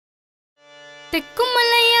തെക്കു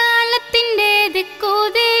മലയാളത്തിന്റെ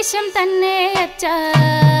ദിക്കുദേശം തന്നെ അച്ഛ.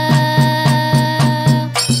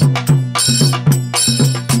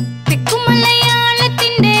 തെക്കു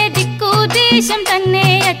മലയാളത്തിന്റെ ദിക്കുദേശം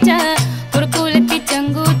തന്നെ അച്ഛ. കുറുക്കുലത്തി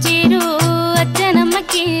ചങ്കു ചേരൂ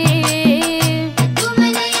അച്ഛനമ്മയ്ക്ക്.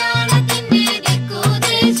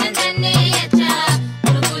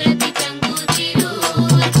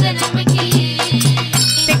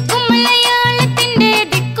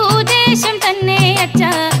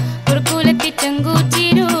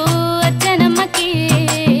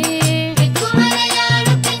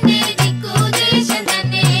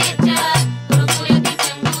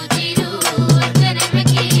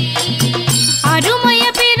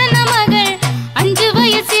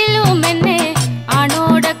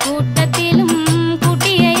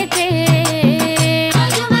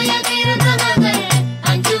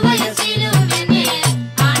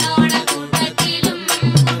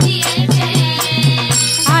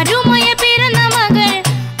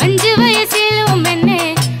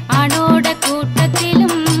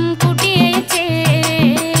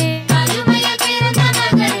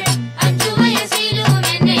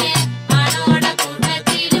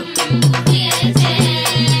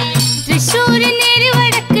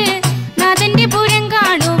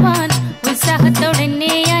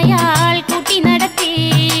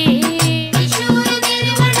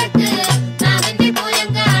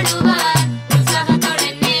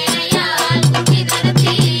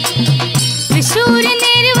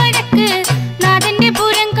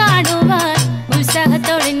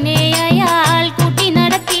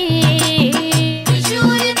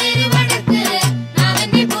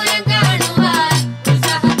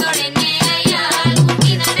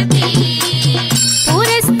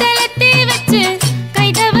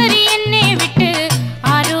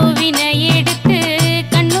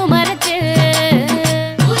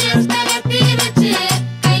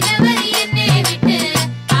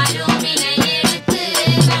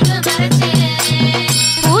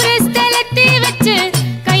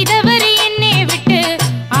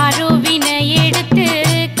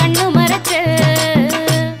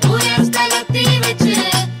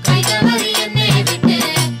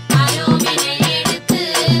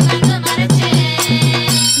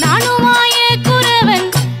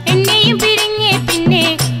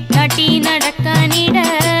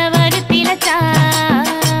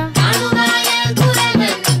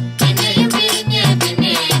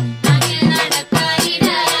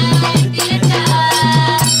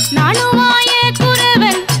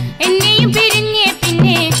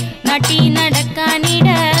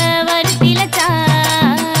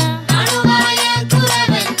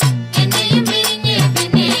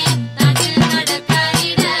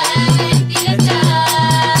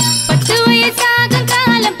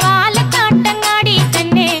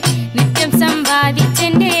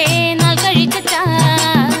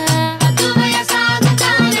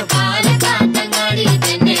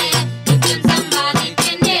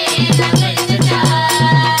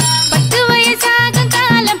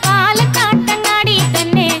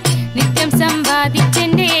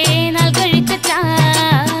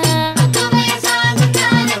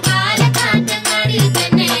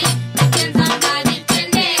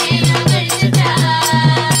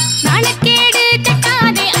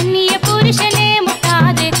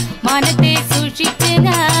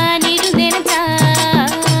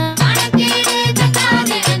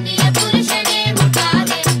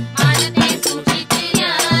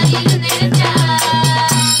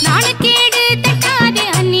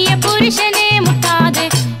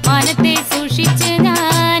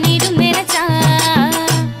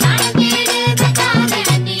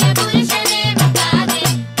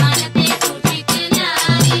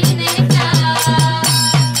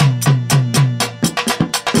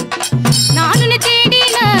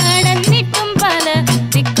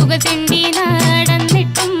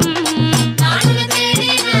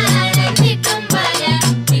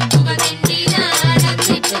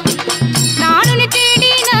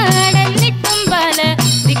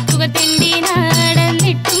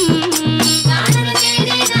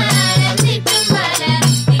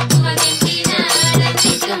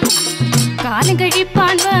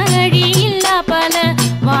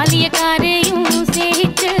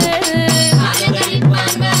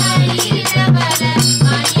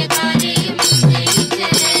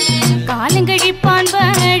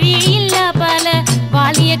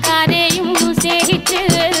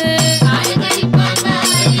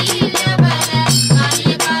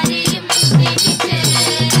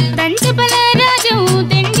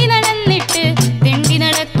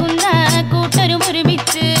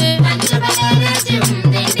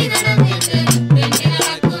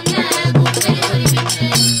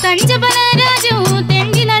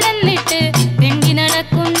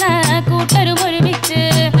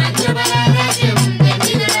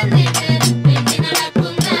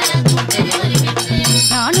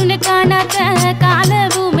 കാണാത്ത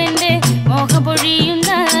കാലവും എൻ്റെ മോഹം പൊഴിയുന്ന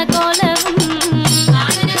കോലവും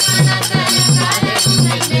നാണുനെ കാണാത്ത കാലവും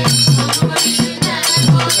എൻ്റെ മോഹം പൊഴിയുന്ന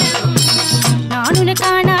കോലവും നാണുനെ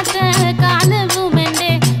കാണാത്ത കാലവും എൻ്റെ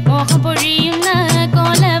മോഹം പൊഴിയുന്ന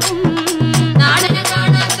കോലവും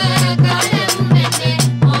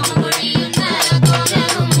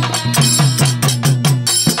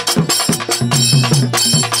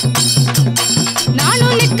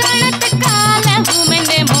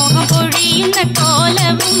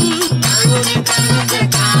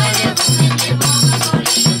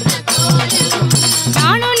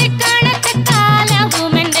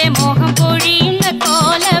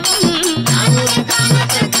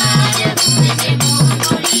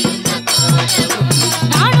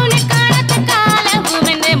നാണുനെ കാണാത്ത കാലവും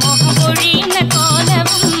എൻ്റെ മോഹം പൊഴിയുന്ന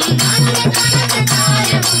കോലവും നാണുനെ കാണാത്ത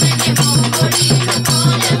കാലവും എൻ്റെ മോഹം പൊഴിയുന്ന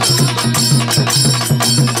കോലവും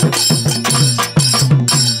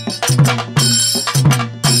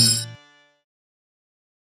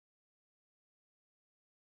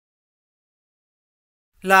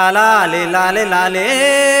ലാലാലെ ലാലെ ലാലേ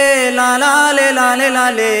ലാലാലെ ലാലെ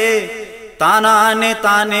ലാലേ താനാനെ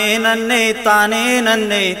താനേ നന്നേ താനേ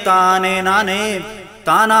നന്നേ താനേ നാനേ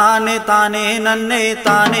താനാനെ താനേ നന്നേ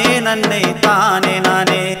താനേ നന്നേ താനേ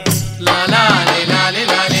നാനേ ലാലാലെ ലാലെ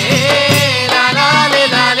ലാലേ ലാലാലെ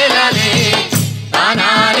ലാലെ ലാലേ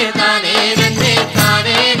താനാനെ താനേ നന്നേ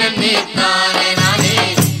താനേ നന്നേ താനേ നാനേ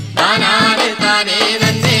താനാനെ താനേ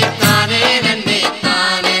നന്നേ താനേ നന്നേ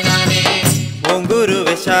താനേ നാനേ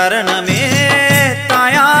പൊങ്കുരുവെ ശരണമേ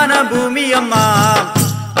തായാന ഭൂമിയമ്മ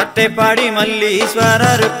അത്തെപ്പാടി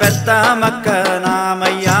മല്ലീശ്വരർ പെത്ത മക്ക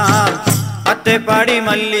നാമയ്യ അത്തെപ്പാടി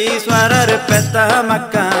മല്ലീശ്വരർ പെത്ത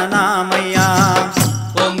മക്ക നാമയ്യ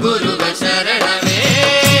പൊങ്കുരുവ ശരണമേ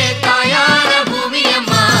തായാന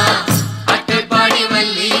ഭൂമിയമ്മ അട്ടപ്പാടി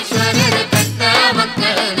മല്ലീശ്വരർ പെത്ത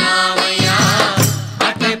മക്കൾ നാമയ്യ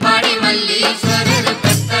അട്ടപ്പാടി മല്ലീശ്വരർ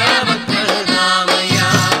പെത്ത മക്കൾ നാമയ്യ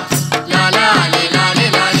ലാലാലെ ലാലെ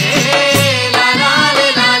ലാലേ ലാലാലെ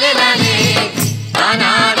ലാലെ ലാലേ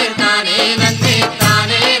താനാനെ താനേ നന്നേ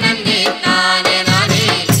താനേ നന്നേ താനേ നാനേ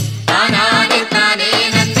താനാനെ താനേ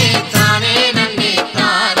നന്നേ താനേ നന്നേ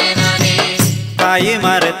താനേ നാനേ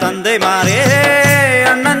തായിമാരെ തന്തൈമാരെ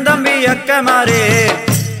അണ്ണൻ തമ്പി അക്കമാരെ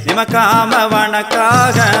നിമകാമ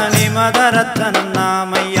വണക്കാക നിമദരത്തനം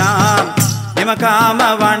നാമയ്യ നിമകാമ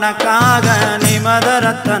വണക്കാക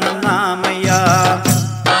നിമദരത്തനം നാമയ്യ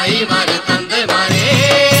തായിമാരെ തന്തമാരെ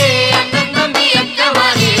അണ്ണൻ തമ്പി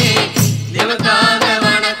അക്കമാരെ നിമക്കാക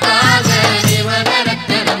വണക്കാക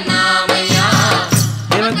നിമദരത്തനം നാമയ്യ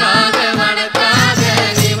നിമക്കാക വണക്കാക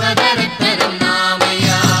നിമദരത്തനം നാമയ്യ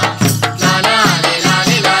ലാലാലെ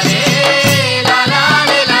ലാലെ ലാലേ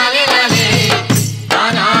ലാലാലെ ലാലെ ലാലേ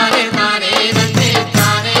താനാനെ താനേ നന്നേ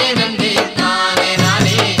താനേ നന്നേ താനേ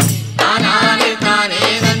നാനേ താനാനെ താനേ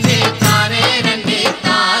നന്നേ താനേ നന്നേ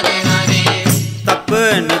താനേ നാനേ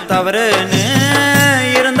தப்புன்னு தவறுன்னு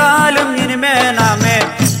இருந்தாலும் இனிமே நாமே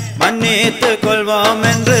மன்னித்து கொள்வோம்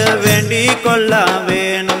என்று வேண்டிக் கொள்ள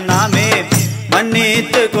வேணும் நாமே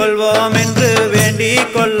மன்னித்து கொள்வோம் என்று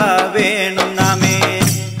வேண்டிக் கொள்ள வேணும் நாமே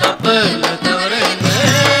தப்புன்னு தவறுன்னு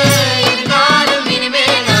இருந்தாலும் இனிமே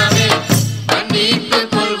நாமே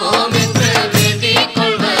மன்னித்துக் கொள்வோம் என்று வேண்டிக்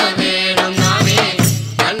கொள்ள வேணும் நாமே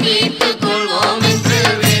மன்னித்துக் கொள்வோம் என்று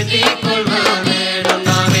வேண்டிக் கொள்ள வேணும்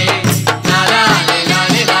நாமே லாலாலே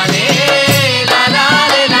லாலே லாலே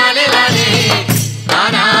லாலாலே லாலே லாலே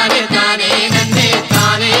தானானே தானே நன்னே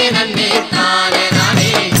தானே நன்னே தானே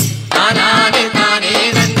நானே தானானே தானே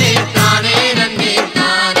நன்னே தானே நன்னே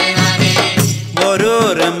தானே நானே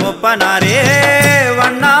ஒரூர் முப்பனாரே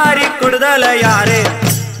வண்ணாரி கொடுதலையாரே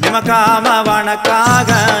நிமகாம வணக்காக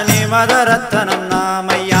நிமதரத்தனம்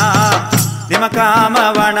நாமையா நிமகாம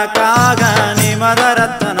வணக்காக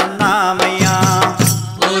நிமதரத்தனம் நாமையா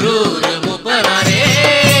ஒரூரு முப்பனாரே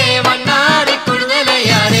வண்ணாரி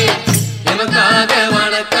கொடுதலையாரே நிமக்காக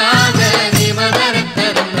வணக்காக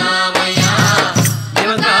நிமதரத்தனம் நாமையா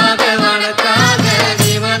நிமக்காக வணக்காக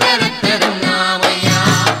நிமதரத்தனம் நாமையா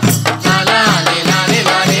லாலாலே லாலே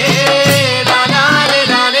லாலே லாலாலே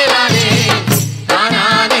லாலே லாலே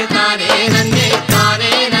தானானே தானே நன்னே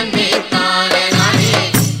தானே நன்னே தானே நானே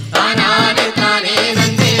தானானே தானே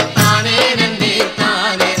நன்னே தானே நன்னே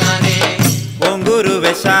தானே நானே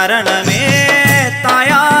பொங்குருவே சரணமே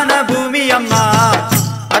தாயான பூமியம்மா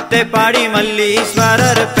அத்தைப்பாடி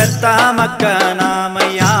மல்லீஸ்வரர் பெத்த மக்க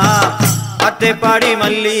நாமையா அத்தைப்பாடி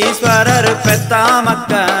மல்லீஸ்வரர் பெத்த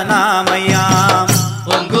மக்க நாமையா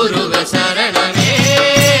பொங்குருவ சரணமே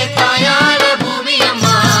தாயான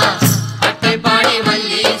பூமியம்மா அட்டைப்பாடி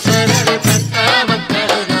மல்லீஸ்வரர் பெத்த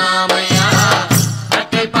மக்கள் நாமையா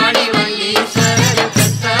அட்டைப்பாடி மல்லீஸ்வரர்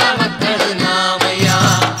பெத்த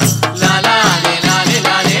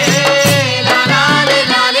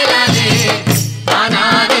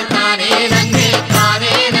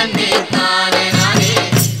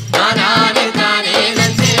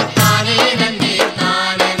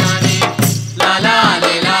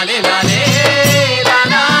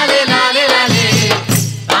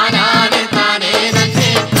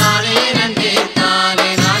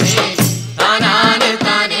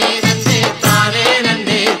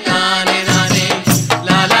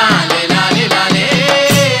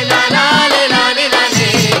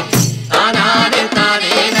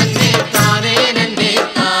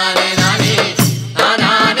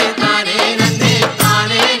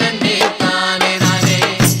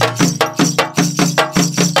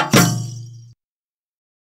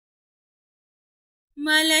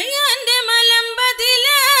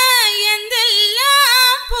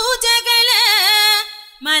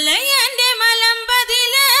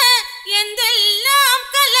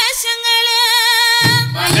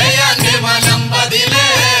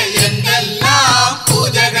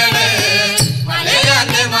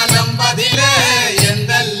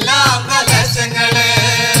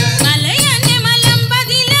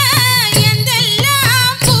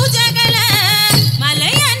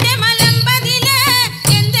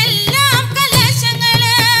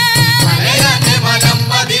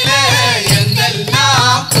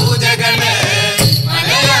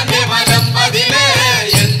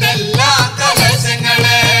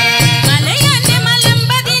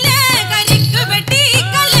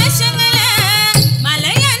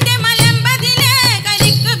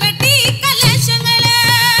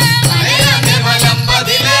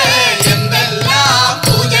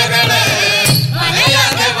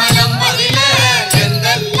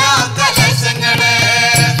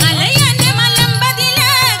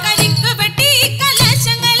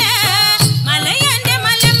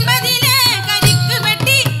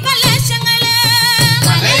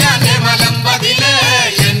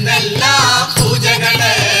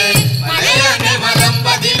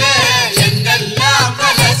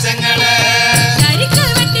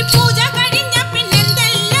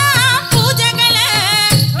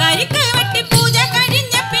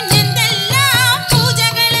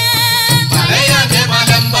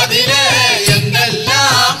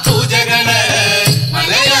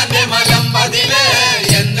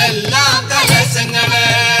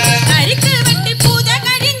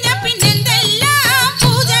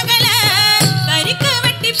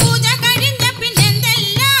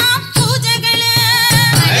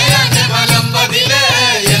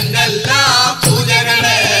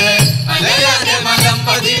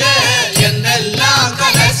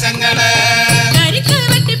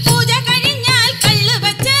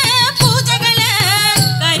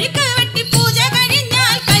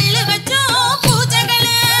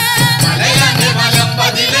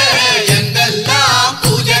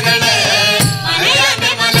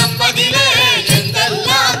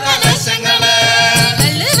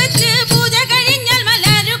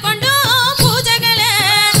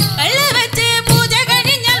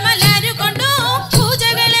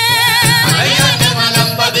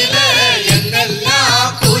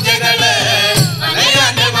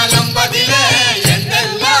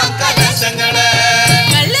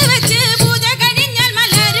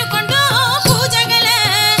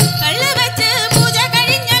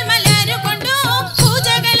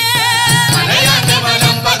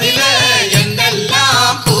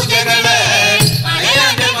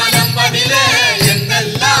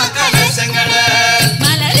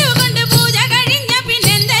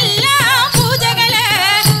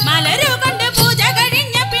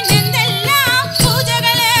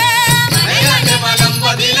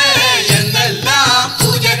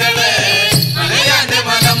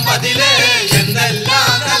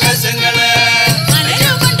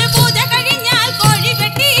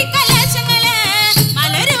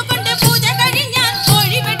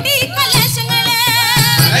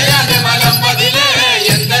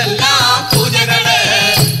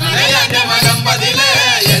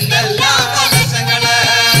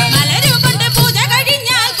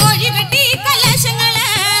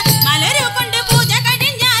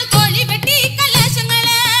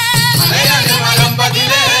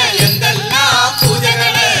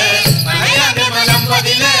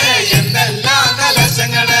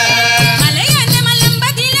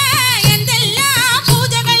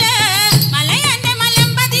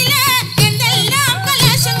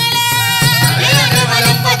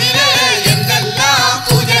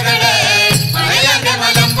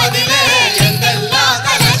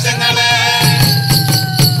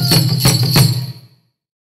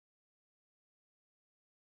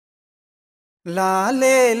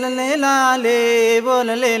लाले लले लाले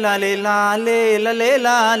बोलले लाले लाले लले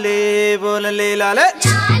लाले बोलले लाले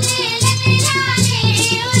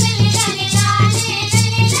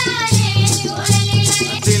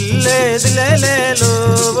तिल्ले तिल्ले ले लो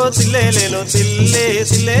वो तिल्ले ले लो तिल्ले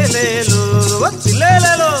तिल्ले ले लो वो तिल्ले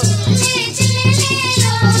ले लो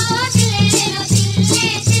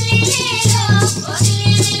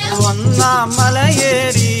ஒன்னாம்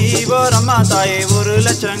மலையேறி ஓரமாதாயே ஒரு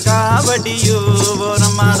லட்சம் காவடியோ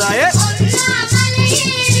ஓரமாதாயே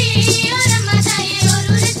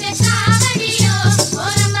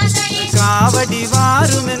காவடி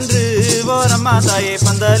வாரும் என்று ஓரமாதாயே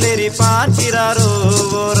பந்தலேறி பார்க்கிறாரோ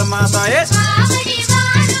ஓரமாதாயே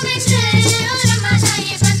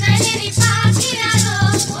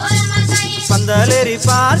பந்தலேறி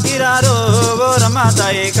பார்க்கிறாரோ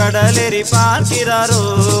ஓரமாதாயே கடலேறி பார்க்கிறாரோ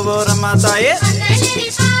ஓரமாதாயே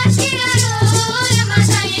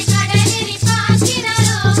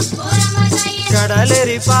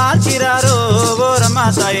கடலேறி பார்க்கிறாரோ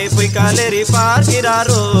ஓரமாதாயே பொய்க்காலேறி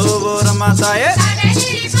பார்க்கிறாரோ ஓரமாதாயே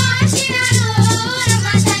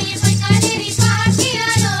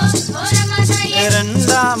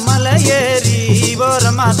இரண்டாம் மலையேறி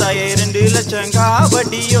ஓரமாதாயே 2 லட்சம்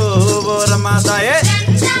காவடியோ ஓரமாதாயே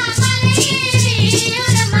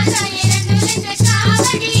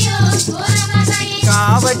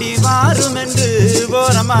காவடி வாரும் என்று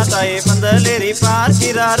ஓரமாதாயே பந்தலேறி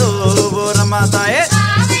பார்க்கிறாரோ ஓரமாதாயே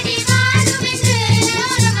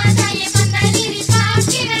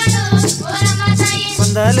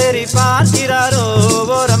பந்தலேறி பார்க்கிறாரோ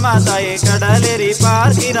ஓரமாதாயே கடலேறி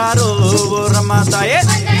பார்க்கிறாரோ ஓரமாதாயே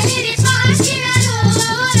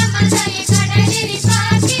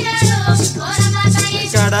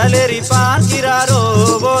கடலேறி பார்க்கிறாரோ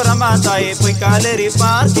ஓரமாதாயே பொய்க்காலேறி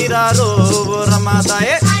பார்க்கிறாரோ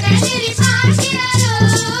ஓரமாதாயே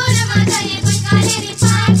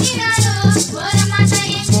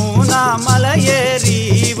மூணாம் மலையேறி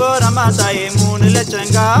ஓரமாதாயே 3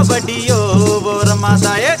 லட்சம் காவடியோ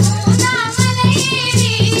ஓரமாதாயே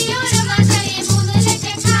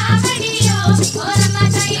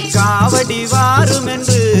காவடி வாரும்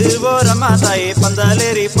என்று ஓரமாதாயே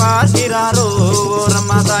பந்தலேறி பார்க்கிறாரோ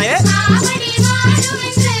ஓரமாதாயே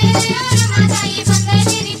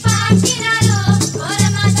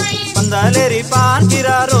பந்தலேறி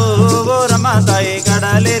பார்க்கிறாரோ ஓரமாதாயே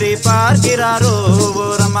கடலேறி பார்க்கிறாரோ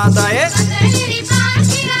ஓரமாதாயே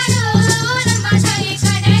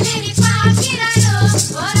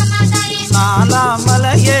நாலாம்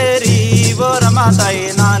மலையேறி ஓரமாதாயே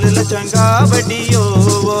 4 லட்சம் காவடியோ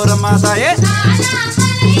ஓரமாதாயே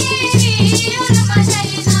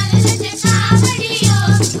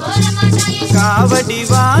காவடி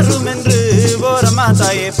வாரும் என்று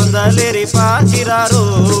ஓரமாதாயே பந்தலேறி பார்க்கிறாரோ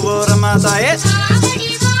ஓரமாதாயே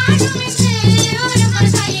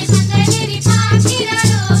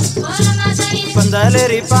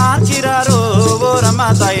பந்தலேறி பார்க்கிறாரோ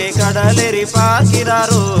ஓரமாதாயே கடலேறி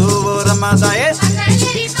பார்க்கிறாரோ ஓரமாதாயே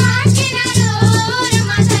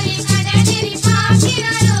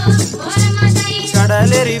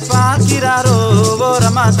கடலேறி பார்க்கிறாரோ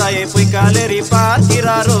ஓரமாதாயே பொய்க்காலேறி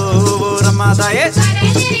பார்க்கிறாரோ ஓரமாதாயே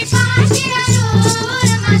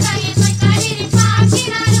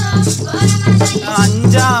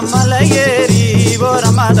அஞ்சாம் மலையேறி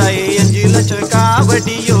ஓரமாதாயே 5 லட்சம்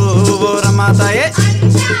காவடியோ ஓரமாதாயே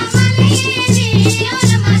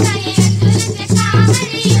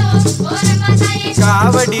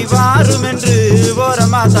காவடி வாரும் என்று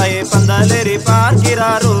ஓரமாதாயே பந்தலேறி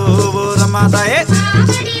பார்க்கிறாரோ ஓரமாதாயே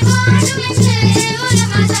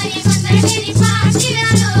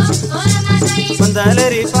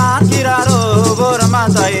பந்தலேறி பார்க்கிறாரோ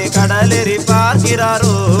ஓரமாதாயே கடலேறி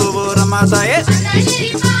பார்க்கிறாரோ ஓரமாதாயே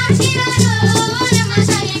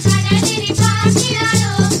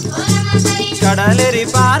கடலேறி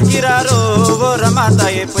பார்க்கிறாரோ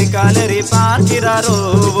ஓரமாதாயே பொய்க்காலேறி பார்க்கிறாரோ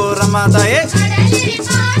ஓரமாதாயே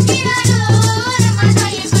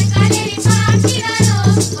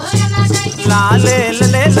लाले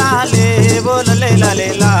लले लाले बोलले लाले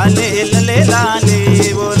लाले लले लाले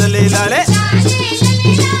बोलले लाले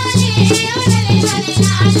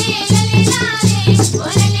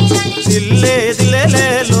तिल्ले तिल्ले ले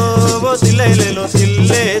लो वो तिल्ले ले लो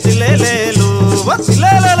तिल्ले तिल्ले ले लो वो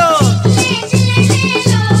तिल्ले ले लो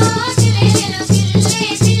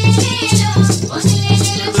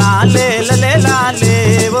लाले लले लाले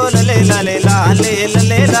बोलले लाले लाले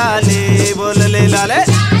लले लाले बोलले लाले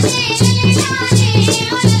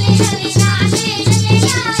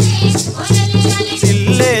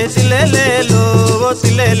तिल्ले तिल्ले ले लो वो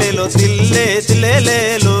तिल्ले ले लो तिल्ले तिल्ले ले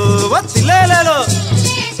लो वो तिल्ले ले लो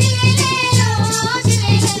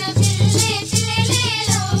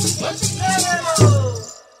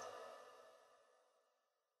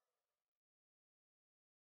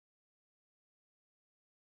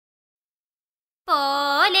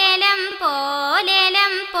പോലേലം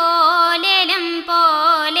പോലേലം പോലേലം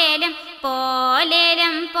പോലേലം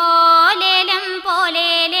പോലേലം പോലേലം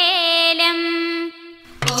പോലേലേലം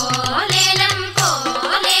പോലേലം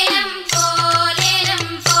പോലേലം പോലേലം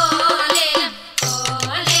പോലേലം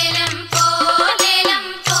പോലേലം പോലേലം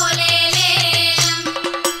പോലേലേലം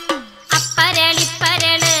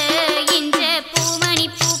അപ്പരളിപ്പരള് ഇഞ്ച പൂമണി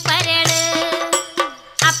പൂപ്പരള്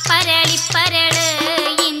അപ്പരളിപ്പരള്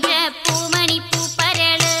ഇഞ്ച പൂമണി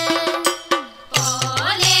പൂപ്പരള്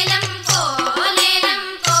പോലേലം പോലേലം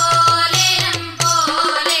പോലേലം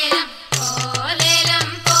പോലേലം പോലേലം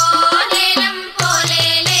പോലേലം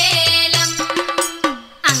പോലേലേലം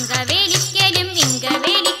അങ്കവേലിക്കലും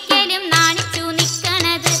ഇങ്കവേലിക്കലും നാണിച്ചു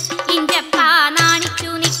നിക്കണത് ഇഞ്ചപ്പാ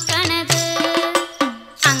നാണിച്ചു നിക്കണത്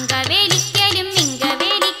അങ്കവേലിക്കലും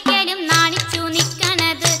ഇങ്കവേലിക്കലും നാണിച്ചു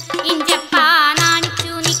നിക്കണത് ഇഞ്ചപ്പാ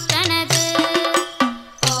നാണിച്ചു നിക്കണത്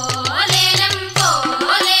പോലേലം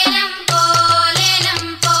പോലേലം പോലേലം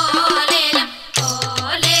പോലേലം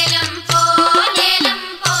പോലേലം പോലേലം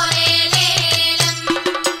പോലേലേലം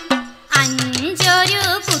അഞ്ചൊരു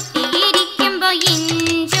കുട്ടിയിരിക്കുമ്പോ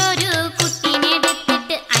ഇഞ്ചൊരു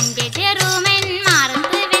കുട്ടിനെടുത്തിട്ട് അന്റെ ചെറുമൻ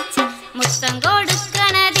മാറത്ത് വെച്ച് മുത്തം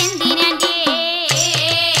കൊടുക്കണതെന്തിനന്റെ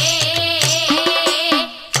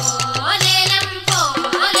പോലേലം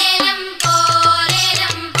പോലേലം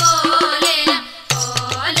പോലേലം പോലേലം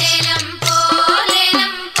പോലേലം പോലേലം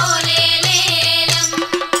പോലേലേലം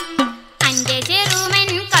അന്റെ ചെറുമൻ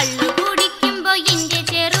കള്ളു കുടിക്കുമ്പോ ഇന്റെ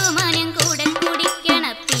ചെറുമനും കൂടെ കുടിക്കണ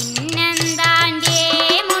പിന്നെന്താണ്ടേ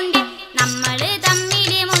മുണ്ട് നമ്മള്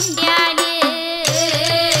തമ്മില് മുണ്ടാല്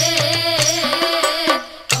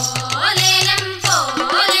പോലേലം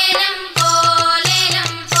പോലേലം പോലേലം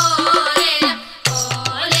പോലേലം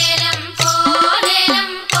പോലേലം പോലേലം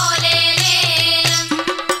പോലേലേലം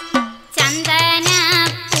ചന്ദന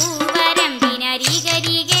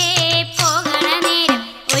പൂവരമ്പിനരികരികെ പോകണ നേരം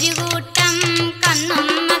ഒരു കൂട്ടം കന്നും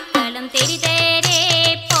മക്കളും തെരിതേരെ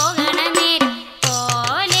പോകണ നേരം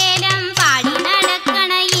പോലേലം പാടി നടക്കണ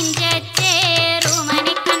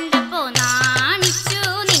ഇഞ്ചച്ചേറുമനെ കണ്ടപ്പോ നാണിച്ചു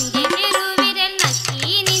നിന്റെ ചെറുവിരൽ നക്കി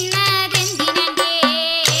നിന്നതെന്തിനന്റെ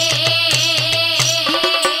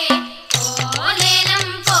പോലേലം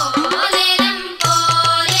പോലേലം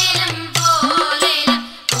പോലേലം പോലേലം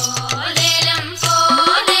പോലേലം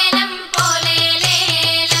പോലേലം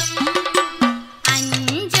പോലേലേലം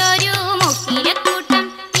അഞ്ചൊരു മൂക്കിലക്കൂട്ടം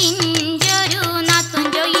ഇഞ്ചൊരു നാത്തും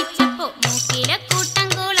ചോദിച്ചപ്പോ മൂക്കിലക്കൂട്ടം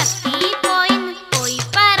കുളത്തി പോയിന്ന് പോയി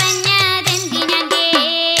പറഞ്ഞതെന്തിനന്റെ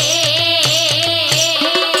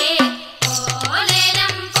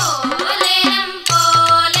പോലേലം പോലേലം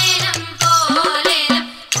പോലേലം പോലേലം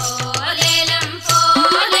പോലേലം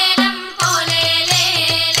പോലേലം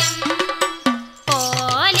പോലേലേലം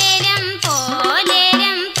പോലേലം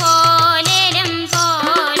പോലേലം പോലേലം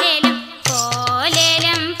പോലേലം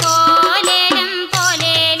പോലേലം പോലേലം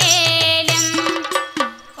പോലേലേലം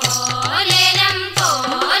പോലേലം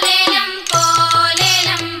പോലേലം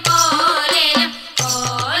പോലേലം പോലേലം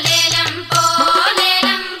പോലേലം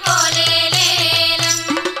പോലേലം പോലേലേലം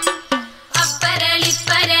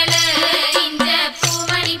അപ്പരളിപ്പരള് ഇഞ്ച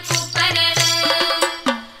പൂമണി പൂപ്പരള്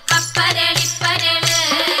അപ്പരളിപ്പരള്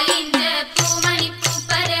ഇഞ്ച പൂമണി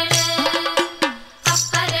പൂപ്പരള്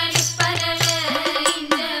അപ്പരളിപ്പരള്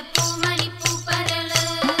ഇഞ്ച പൂമണി പൂപ്പരള്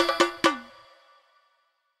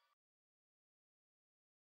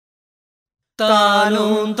താനും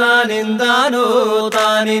താനിന്താനോ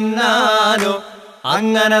താനിന്നാനോ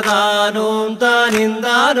അങ്ങനെ താനും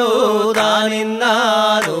താനിന്താനോ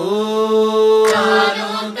താനിന്നാനോ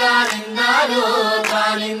താനും താനിന്താനോ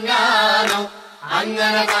താനിന്നാനോ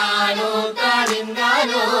അങ്ങനെ താനും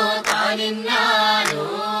താനിന്താനോ താനിന്നാനോ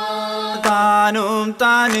താനും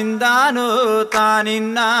താനിന്താനോ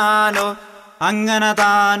താനിന്നാനോ അങ്ങനെ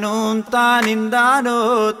താനും താനിന്താനോ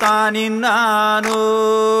താനിന്നാനോ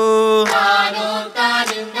താനും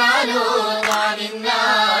താനിന്താനോ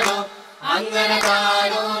താനിന്നാനോ അങ്ങനെ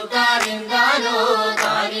താനും താനിന്താനോ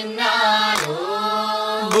താനിന്നാനോ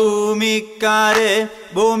ഭൂമിക്കാരെ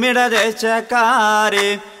ഭൂമിയുടെ ദേശക്കാരെ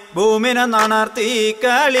ഭൂമിനെ നണർത്തി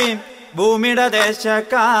കളി ഭൂമിയുടെ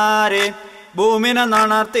ദേശക്കാരെ ഭൂമിനെ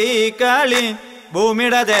നണർത്തി കളി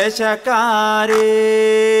ഭൂമിയുടെ ദേശക്കാരെ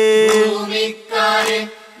ഭൂമിക്കാരെ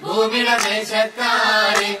ഭൂമിയുടെ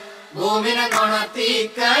ദേശക്കാരെ ഭൂമിനെ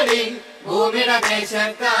നുണത്തിക്കളി ഭൂമിയുടെ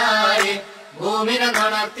ദേശക്കാരെ ഭൂമിനെ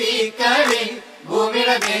നുണത്തിക്കളി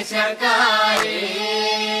ഭൂമിയുടെ ദേശക്കാരെ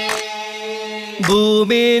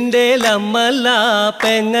ഭൂമിന്റെ ലമ്മല്ല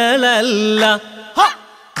പെങ്ങളല്ല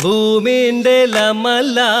ഭൂമിന്റെ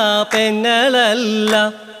ലമ്മല്ല പെങ്ങളല്ല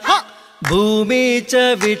ഭൂമി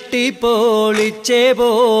ചവിട്ടി പൊളിച്ചേ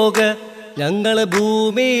പോക ഞങ്ങള്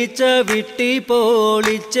ഭൂമി ചവിട്ടി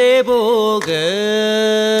പൊളിച്ചേ പോക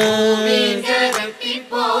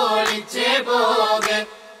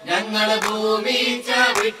ഞങ്ങള് ഭൂമി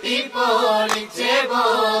ചവിട്ടി പൊളിച്ചേ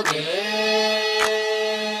പോകേ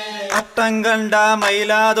ആട്ടം കണ്ട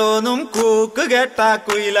മയിലാതോന്നും കൂക്ക് കേട്ടാ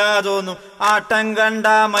കുയിലാതോന്നും ആട്ടം കണ്ട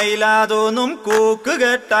മയിലാതോന്നും കൂക്ക്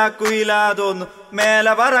കേട്ടാ കുയിലാതോന്നും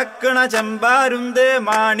മേലെ പറക്കണ ചെമ്പാരുന്തേ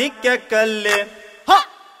മാണിക്കക്കല്ല്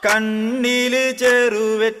കണ്ണില്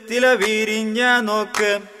ചെറുവെറ്റില വിരിഞ്ഞ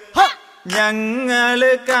നോക്ക് ഞങ്ങള്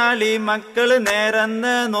കളി മക്കള്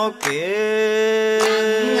നേരന്ന് നോക്ക്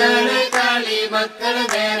കളി മക്കള്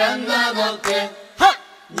നേരന്ന നോക്ക്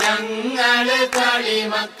ഞങ്ങള് കളി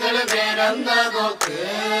മക്കള് നേരന്ന നോക്ക്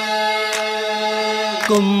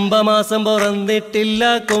കുംഭമാസം പിറന്നിട്ടില്ല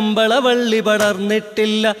കുമ്പളവള്ളി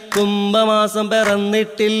പടർന്നിട്ടില്ല കുംഭമാസം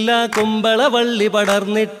പിറന്നിട്ടില്ല കുമ്പളവള്ളി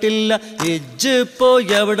പടർന്നിട്ടില്ല ഇജ്ജിപ്പോ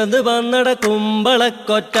എവിടുന്ന് വന്നട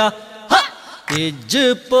കുമ്പളക്കൊറ്റ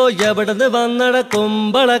ഇജ്ജിപ്പോ എവിടുന്ന് വന്നട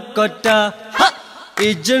കുമ്പളക്കൊറ്റ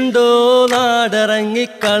ഇജ്ജുണ്ടോ നാടിറങ്ങി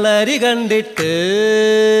കളരി കണ്ടിട്ട്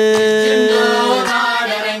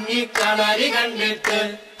നാടിറങ്ങി കളരി കണ്ടിട്ട്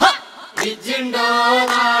ഇജ്ജുണ്ടോ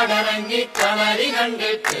നാടിറങ്ങി കളരി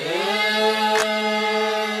കണ്ടിട്ട്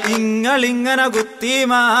ഇങ്ങളിങ്ങനെ കുത്തി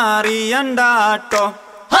മാറിയണ്ടാട്ടോ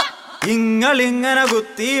ഇങ്ങളിങ്ങനെ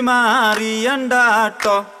കുത്തി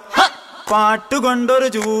മാറിയണ്ടാട്ടോ പാട്ടുകൊണ്ടൊരു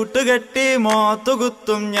ചൂട്ട് കെട്ടി മോത്തു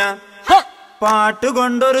കുത്തും ഞാൻ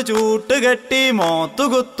പാട്ടുകൊണ്ടൊരു ചൂട്ട് കെട്ടി മോത്തു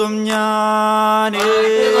കുത്തും ഞാൻ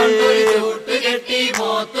ചൂട്ട് കെട്ടി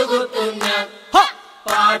മോത്തു കുത്തും ഞാൻ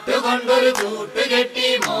പാട്ടുകൊണ്ടൊരു ചൂട്ട് കെട്ടി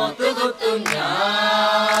മോത്തു കുത്തും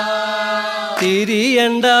ഞാൻ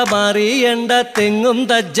തിരിയണ്ട മറിയണ്ട തെങ്ങും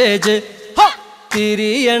തജ്ജേജ്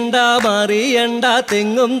തിരിയണ്ട മറിയണ്ട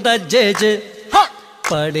തെങ്ങും തജ്ജേജ്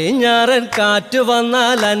പടിഞ്ഞാറൻ കാറ്റ്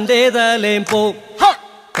വന്നാൽ എൻ്റെ തലേം പോ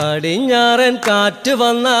പടിഞ്ഞാറൻ കാറ്റ്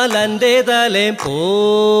വന്നാൽ എൻ്റെ തലേം പോ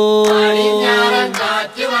പടിഞ്ഞാറൻ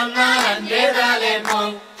കാറ്റ് വന്നാൽ എൻ്റെ തലേം പോ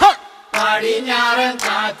പടിഞ്ഞാറൻ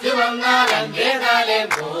കാറ്റ് വന്നാൽ എൻ്റെ തലേം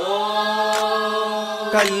പോ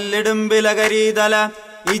കല്ലിടുമ്പില കരീതല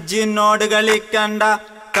ഇജ്ജിന്നോട് കളിക്കണ്ട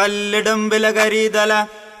കല്ലിടുമ്പില കരീതല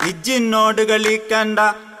ഇജ്ജിന്നോട് കളിക്കണ്ട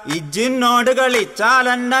ഇജ്ജിന്നോട്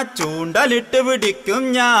കളിച്ചാലെന്ന ചൂണ്ടലിട്ട് പിടിക്കും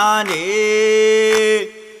ഞാനേ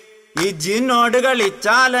ഇജ്ജിന്നോട്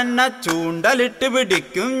കളിച്ചാലെന്ന ചൂണ്ടലിട്ട്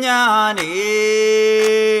പിടിക്കും ഞാനേ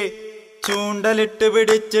ചൂണ്ടലിട്ട്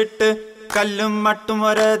പിടിച്ചിട്ട് കല്ലും മട്ടും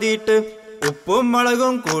ഒരതിയിട്ട് ഉപ്പും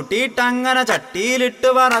മുളകും കൂട്ടിയിട്ടങ്ങനെ ചട്ടിയിലിട്ട്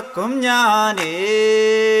വറക്കും ഞാനേ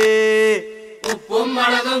ഉപ്പും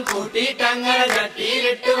മുളകും കൂട്ടിയിട്ടങ്ങനെ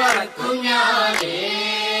ചട്ടിയിലിട്ട് വറക്കും ഞാനേ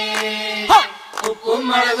ഉപ്പും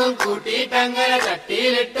മുളകും കൂട്ടിയിട്ടങ്ങനെ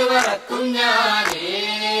ചട്ടിയിലിട്ട് വറക്കും ഞാനേ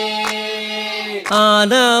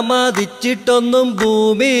ആന മതിച്ചിട്ടൊന്നും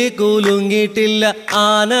ഭൂമി കുലുങ്ങിയിട്ടില്ല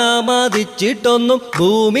ആന മതിച്ചിട്ടൊന്നും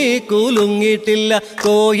ഭൂമി കുലുങ്ങിയിട്ടില്ല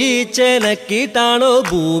കോയി ചെനക്കിട്ടാണോ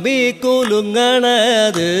ഭൂമി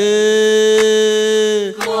കുലുങ്ങണത്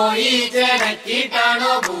കോയി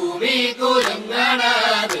ചെനക്കിട്ടാണോ ഭൂമി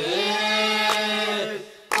കുലുങ്ങണത്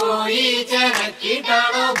കോയി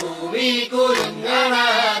ചെനക്കിട്ടാണോ ഭൂമി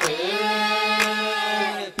കുലുങ്ങണത്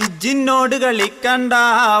ഇജ്ജിന്നോട് കളിക്കണ്ട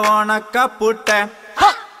ഓണക്കപ്പുട്ട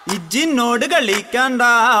ഇജ്ജിന്നോട് കളിക്കണ്ട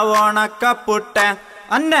ഓണക്കപ്പുട്ട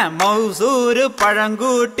അന്നെ മൗസൂര് പഴം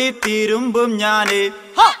കൂട്ടി തിരുമ്പും ഞാന്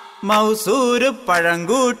മൗസൂര് പഴം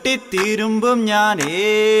കൂട്ടി തിരുമ്പും ഞാനേ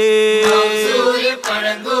മൗസൂര്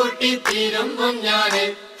പഴം കൂട്ടി തിരുമ്പും ഞാന്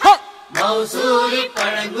മൗസൂര്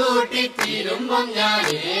പഴം കൂട്ടി തിരുമ്പും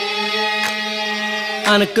ഞാനേ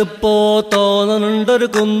അനക്കിപ്പോ തോന്നണുണ്ടൊരു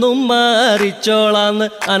കുന്നും മാറിച്ചോളാന്ന്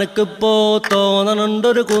അനക്കിപ്പോ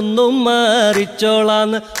തോന്നണുണ്ടൊരു കുന്നും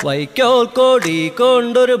മാറിച്ചോളാന്ന് വൈക്കോൽ കൊടി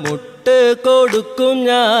കൊണ്ടൊരു മുട്ട് കൊടുക്കും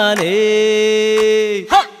ഞാനേ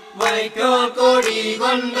വൈക്കോൽ കൊടി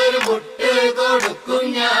കൊണ്ടൊരു മുട്ട് കൊടുക്കും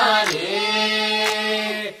ഞാനേ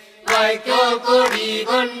വൈക്കോൽ കൊടി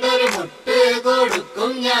കൊണ്ടൊരു മുട്ട്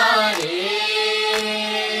കൊടുക്കും ഞാനേ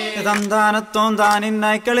തന്താനത്തോം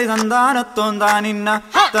താനിന്നായി കളി തന്താനത്തോം താനിന്ന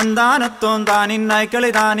തന്താനത്തോം താനിന്നായി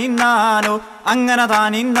കളി താനിന്നാനോ അങ്ങനെ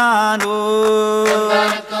താനിന്നാനോ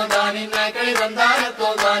തന്താനത്തോം താനിന്നായി കളി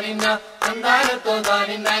തന്താനത്തോം താനിന്ന തന്താനത്തോം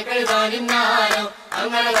താനിന്നായി കളി താനിന്നാനോ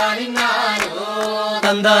അങ്ങനെ താനിന്നാനോ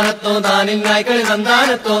തന്താനത്തോ താനിന്നായി കളി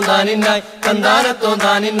തന്താനത്തോ താനിന്നായി തന്താനത്തോ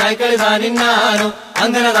താനിന്നായി കളി താനിന്നാനോ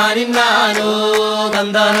അങ്ങനെ താനിന്നാനോ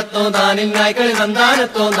തന്താനത്തോ താനിന്നായി കളി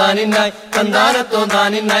തന്താനത്തോ താനിന്നായി തന്താനത്തോ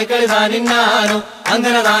താനിന്നായി കളി താനിന്നാനോ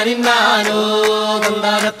അങ്ങനെ താനിന്നാനോ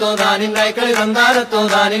തന്താനത്തോ താനിന്നായി കളി തന്താനത്തോ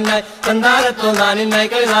താനിന്നായി തന്താനത്തോ താനിന്നായി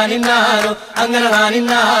കളി താനിന്നാനോ അങ്ങനെ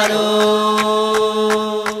താനിന്നാനോ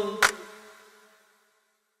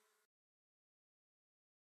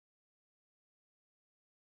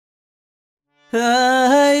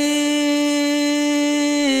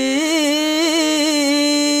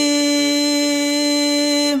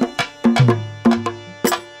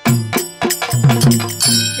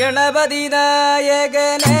ഗണപതി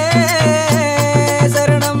നായകനേ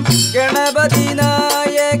ശരണം ഗണപതി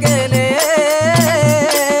നായകനേ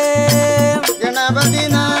ഗണപതി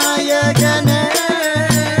നായകനേ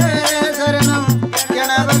ശരണം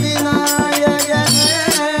ഗണപതി നായകനേ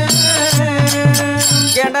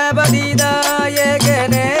ഗണപതി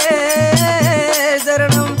നായകനേ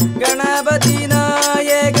ശരണം ഗണപതി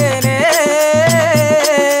നായകനേ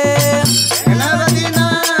ഗണപതി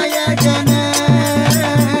നായകനേ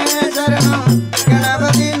ശരണം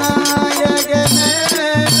ഗണപതി നായകനേ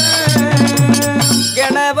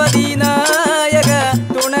ഗണപതി നായക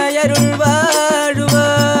തുണയരുൾ വാഴുക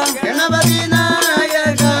ഗണപതി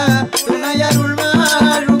നായക തുണയരുൾ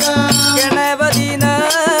വാഴുക ഗണപതി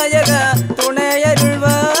നായക തുണയരുൾ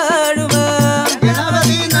വാഴുക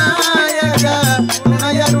ഗണപതി നായക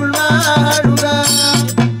തുണയരുൾ വാഴുക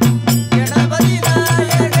ഗണപതി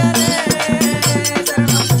നായകനേ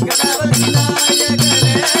ശരണം ഗണപതി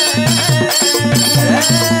നായകനേ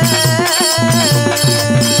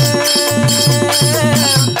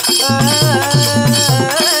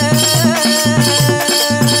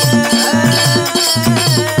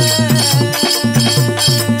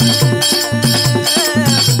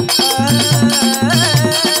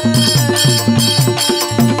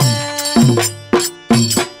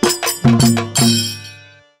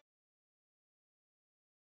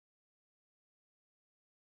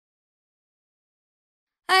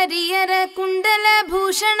ഹരിഹര കുണ്ടല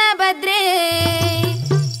ഭൂഷണ ഭദ്രേ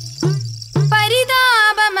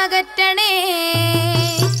പരിതാപമകറ്റണേ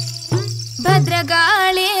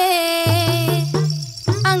ഭദ്രകാളേ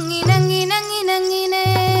അങ്ങിനങ്ങിനങ്ങിനങ്ങിനെ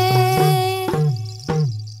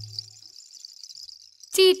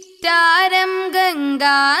ചിറ്റാരം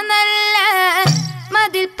ഗംഗാനല്ല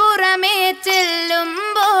മതിൽ പുറമേ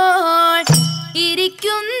ചെല്ലുമ്പോൾ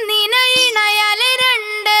ഇരിക്കുന്നിനയിണയലെ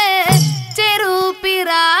രണ്ട്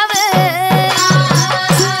ചെറുപിറാവ്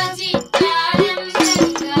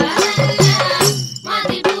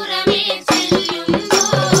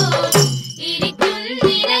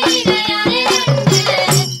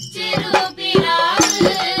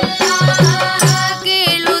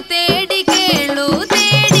കേളു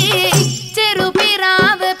തേടി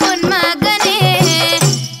ചെറുപിറാവ് പൊന്മ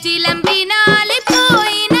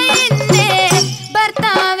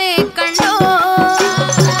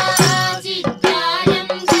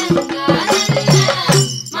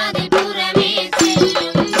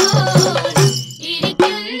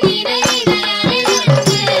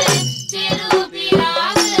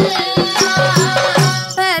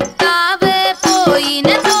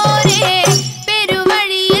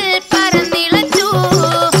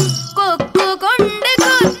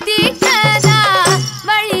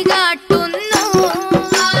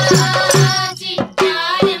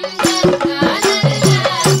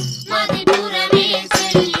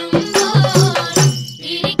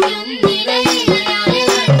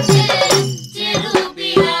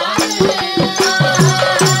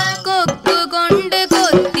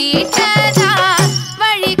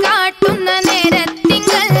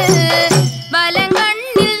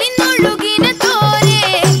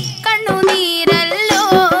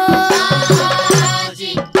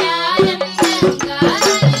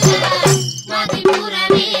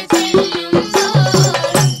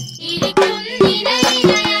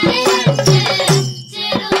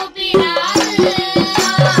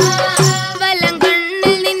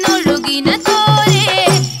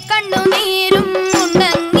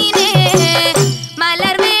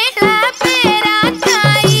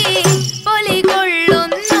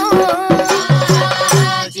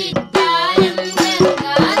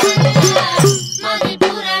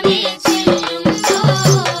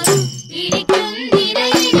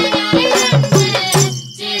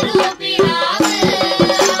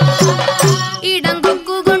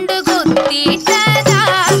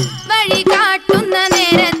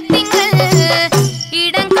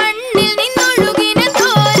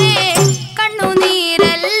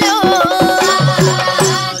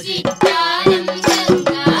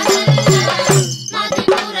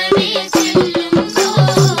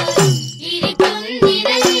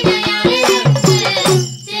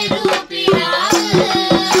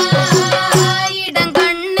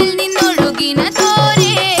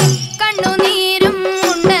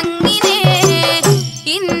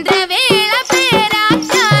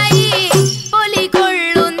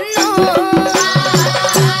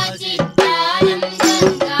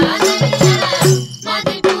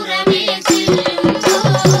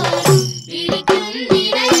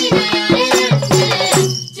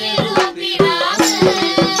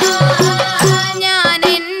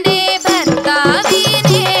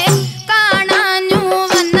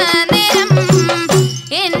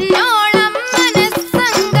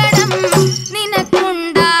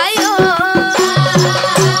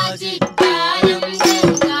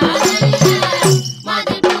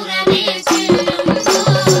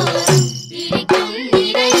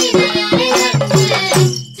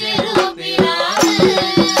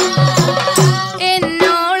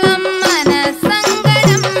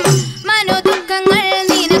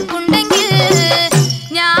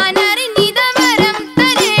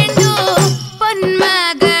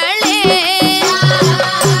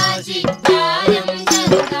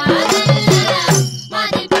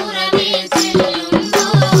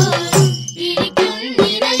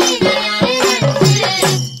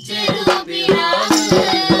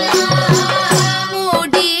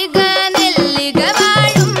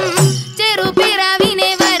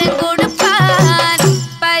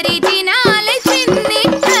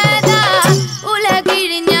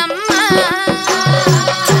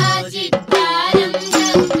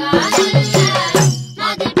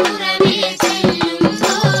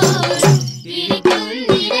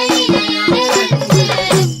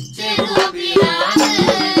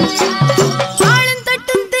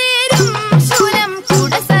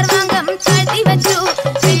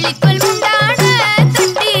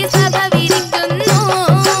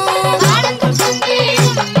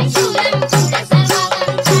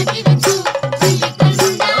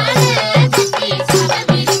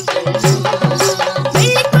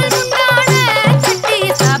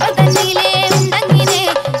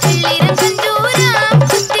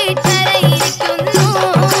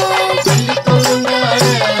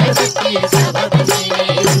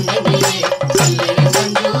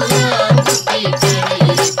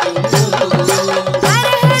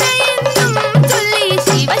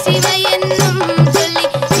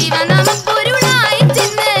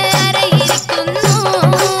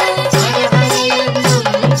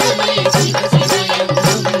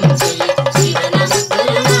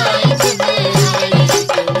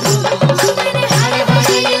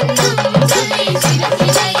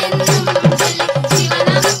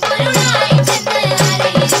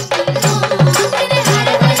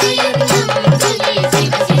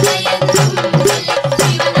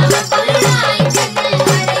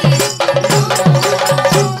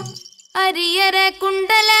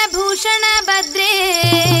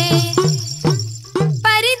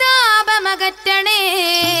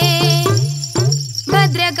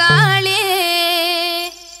ഭദ്രകാളേ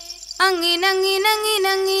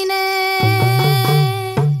അങ്ങിനങ്ങിനങ്ങിനങ്ങിനെ